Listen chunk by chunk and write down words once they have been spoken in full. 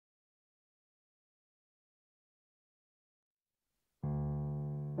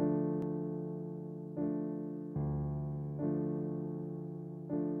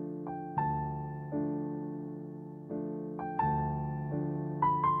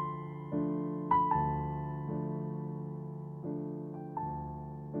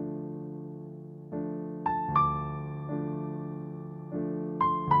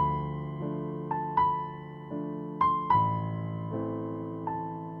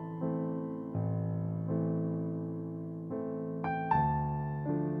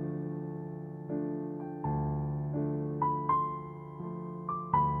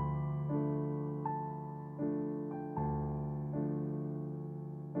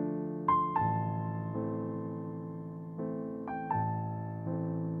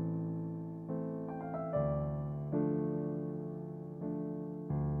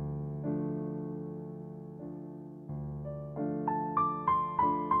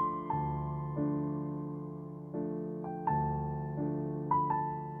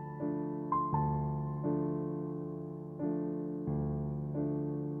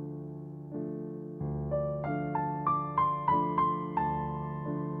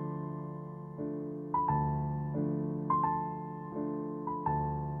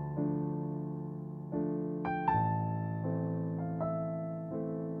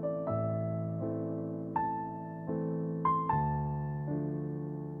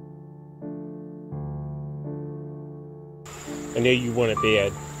I know you want it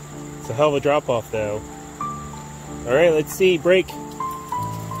bad. It's a hell of a drop off though. Alright, let's see. Brake.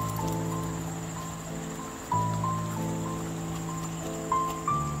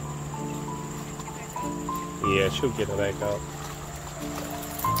 Yeah, she'll get it back up.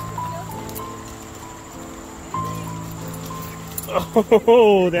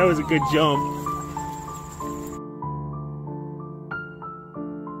 Oh, that was a good jump.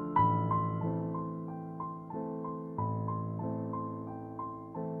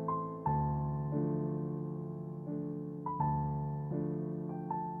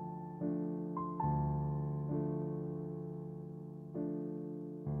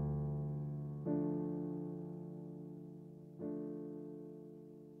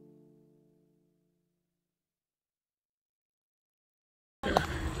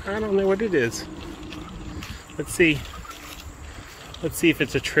 I don't know what it is. Let's see. Let's see if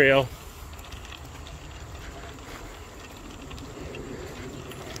it's a trail.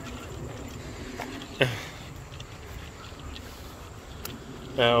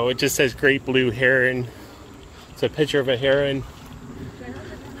 Oh, it just says great blue heron. It's a picture of a heron.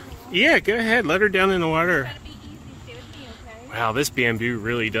 Yeah, go ahead. Let her down in the water. Wow, this bamboo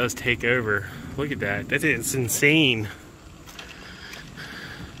really does take over. Look at that. That is insane.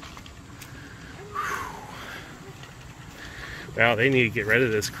 Wow, they need to get rid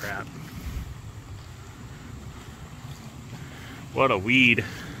of this crap. What a weed.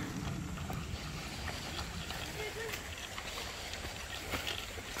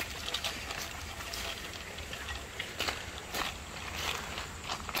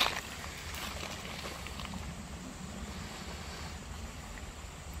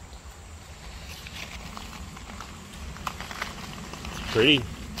 Pretty.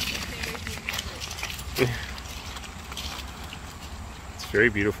 It's very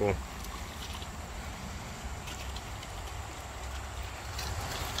beautiful.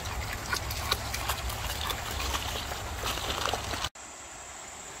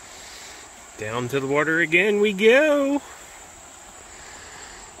 Down to the water again we go.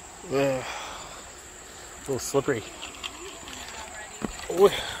 Ugh. A little slippery. Oh.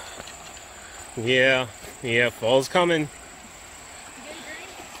 Yeah, fall's coming.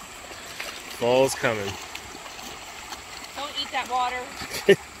 Fall's coming. Don't eat that water.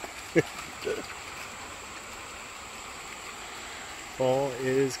 Fall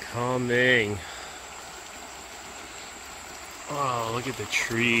is coming. Oh, look at the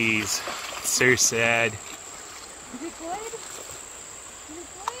trees. It's so sad. Is it good? Is it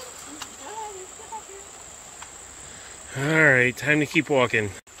good? Alright, time to keep walking.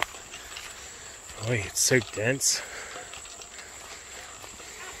 Boy, it's so dense.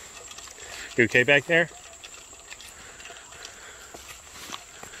 You okay back there?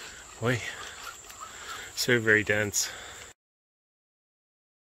 Boy, so very dense.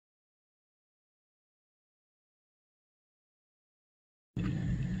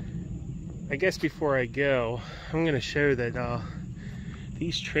 I guess before I go, I'm going to show that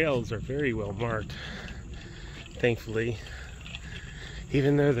these trails are very well marked, thankfully.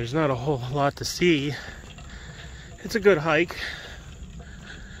 Even though there's not a whole lot to see, it's a good hike.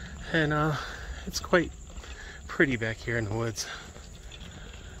 And it's quite pretty back here in the woods.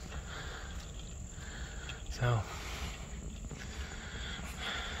 So,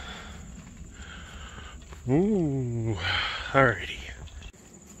 ooh, alrighty.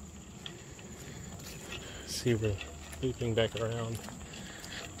 See, we're looping back around.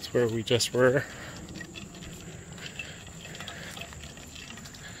 That's where we just were.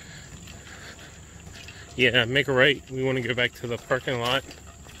 Yeah, make a right. We want to go back to the parking lot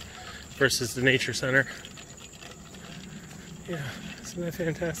versus the nature center. Yeah, isn't that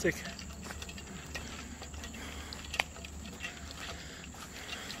fantastic?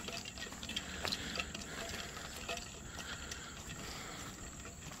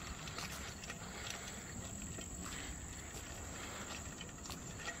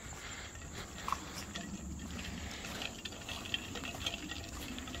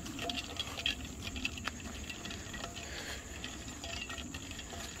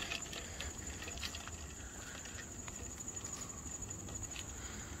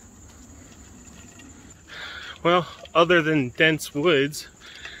 Well, other than dense woods,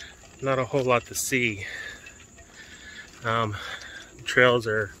 not a whole lot to see. Trails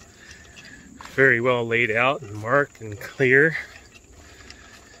are very well laid out and marked and clear.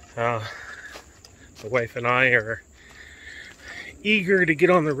 The wife and I are eager to get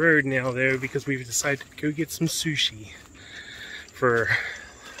on the road now though, because we've decided to go get some sushi for,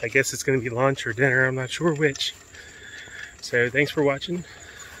 I guess it's going to be lunch or dinner, I'm not sure which. So thanks for watching.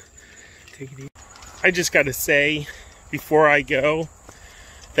 Take it easy. I just got to say, before I go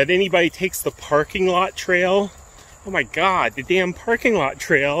that anybody takes the parking lot trail. Oh my God, the damn parking lot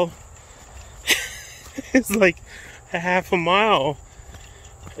trail is like a half a mile.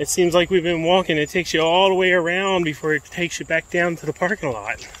 It seems like we've been walking. It takes you all the way around before it takes you back down to the parking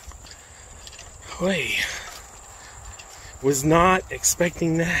lot. Boy, was not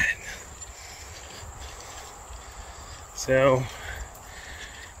expecting that. So,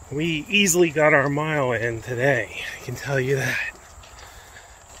 we easily got our mile in today, I can tell you that.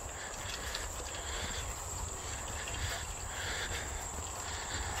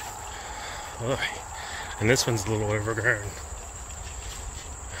 Boy, and this one's a little overgrown.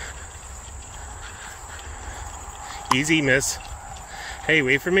 Easy, miss. Hey,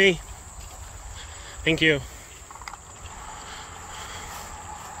 wait for me. Thank you.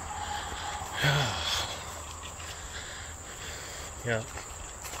 Yeah.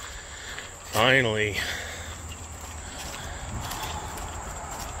 Finally.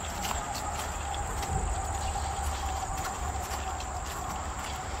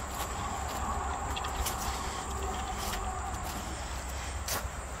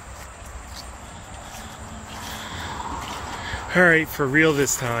 All right, for real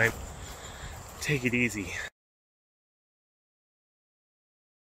this time. Take it easy.